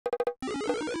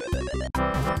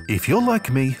If you're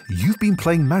like me, you've been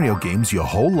playing Mario games your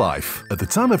whole life. At the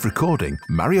time of recording,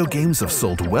 Mario games have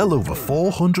sold well over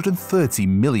 430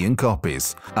 million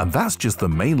copies. And that's just the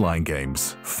mainline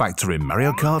games. Factor in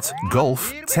Mario Kart,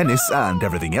 golf, tennis, and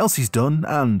everything else he's done,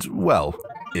 and, well,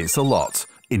 it's a lot.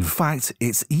 In fact,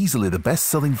 it's easily the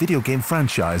best-selling video game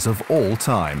franchise of all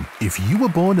time. If you were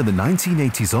born in the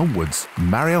 1980s onwards,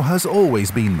 Mario has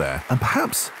always been there, and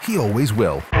perhaps he always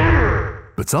will.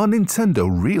 But are Nintendo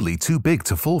really too big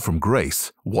to fall from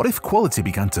grace? What if quality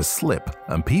began to slip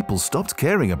and people stopped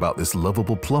caring about this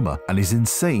lovable plumber and his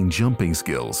insane jumping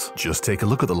skills? Just take a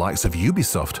look at the likes of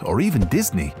Ubisoft or even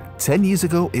Disney. 10 years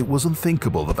ago, it was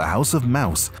unthinkable that the House of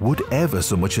Mouse would ever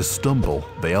so much as stumble.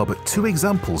 They are but two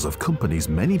examples of companies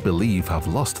many believe have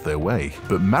lost their way.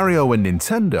 But Mario and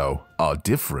Nintendo are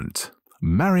different.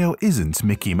 Mario isn't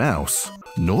Mickey Mouse,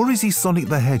 nor is he Sonic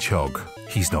the Hedgehog.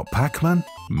 He's not Pac-Man,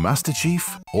 Master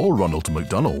Chief, or Ronald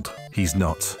McDonald. He's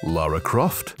not Lara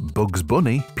Croft, Bugs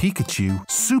Bunny, Pikachu,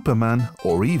 Superman,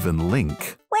 or even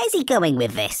Link. Where's he going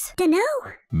with this? Dunno.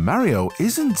 Mario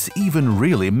isn't even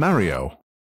really Mario.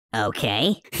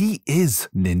 Okay. He is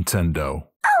Nintendo.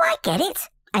 Oh, I get it.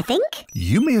 I think.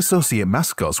 You may associate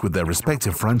mascots with their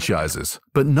respective franchises,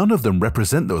 but none of them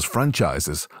represent those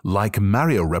franchises like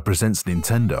Mario represents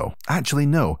Nintendo. Actually,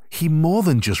 no, he more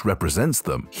than just represents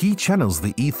them. He channels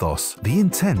the ethos, the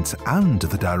intent, and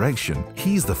the direction.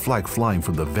 He's the flag flying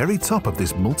from the very top of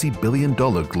this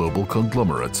multi-billion-dollar global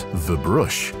conglomerate. The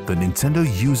brush that Nintendo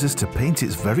uses to paint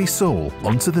its very soul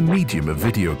onto the medium of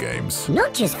video games.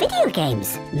 Not just video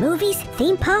games. Movies,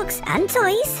 theme parks, and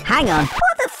toys. Hang on,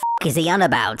 what the f*** is he on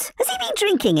about? Has he been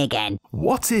drinking again?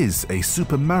 What is a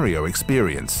Super Mario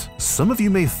experience? Some of you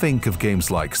may think of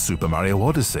games like Super Mario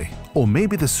Odyssey, or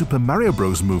maybe the Super Mario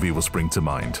Bros. Movie will spring to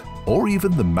mind, or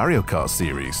even the Mario Kart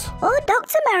series. Or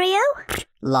Dr. Mario?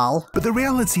 Lol. But the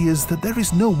reality is that there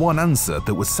is no one answer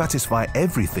that would satisfy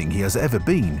everything he has ever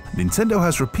been. Nintendo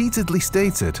has repeatedly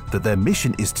stated that their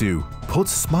mission is to put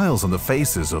smiles on the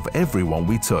faces of everyone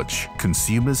we touch,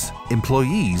 consumers,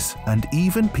 employees, and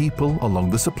even people along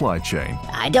the supply chain.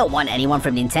 I don't want anyone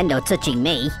from Nintendo touching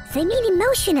me. They mean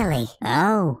emotionally.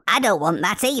 Oh, I don't want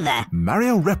that either.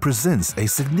 Mario represents a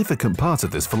significant part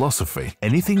of this philosophy.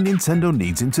 Anything Nintendo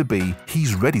needs him to be,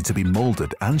 he's ready to be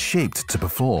molded and shaped to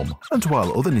perform. And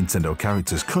while other Nintendo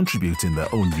characters contribute in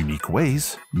their own unique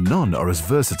ways, none are as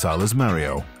versatile as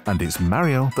Mario. And it's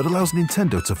Mario that allows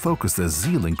Nintendo to focus their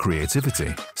zeal in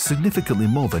creativity, significantly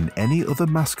more than any other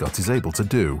mascot is able to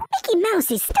do. Mickey Mouse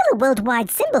is still a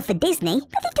worldwide symbol for Disney,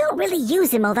 but they don't really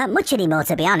use him all that much anymore,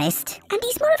 to be honest. And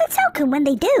he's more of a token when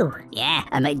they do. Yeah,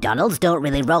 and McDonald's don't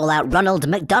really roll out Ronald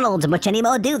McDonald much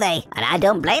anymore, do they? And I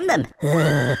don't blame them.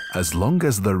 As long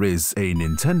as there is a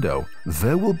Nintendo,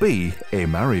 there will be a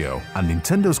Mario. And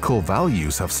Nintendo's core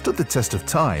values have stood the test of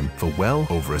time for well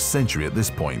over a century at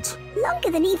this point.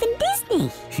 Longer than even Disney.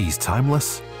 He's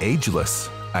timeless, ageless,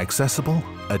 accessible,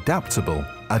 adaptable,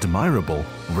 admirable,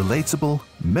 relatable,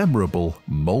 memorable,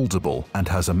 moldable, and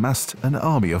has amassed an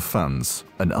army of fans.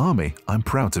 An army I'm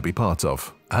proud to be part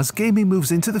of. As gaming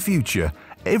moves into the future,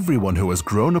 everyone who has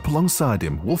grown up alongside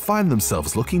him will find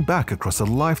themselves looking back across a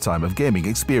lifetime of gaming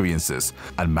experiences,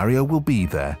 and Mario will be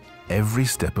there every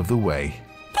step of the way.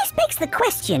 This begs the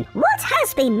question, what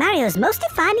has been Mario's most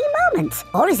defining moment?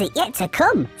 Or is it yet to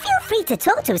come? Feel free to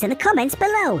talk to us in the comments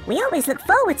below. We always look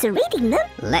forward to reading them.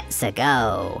 Let's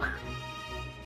go.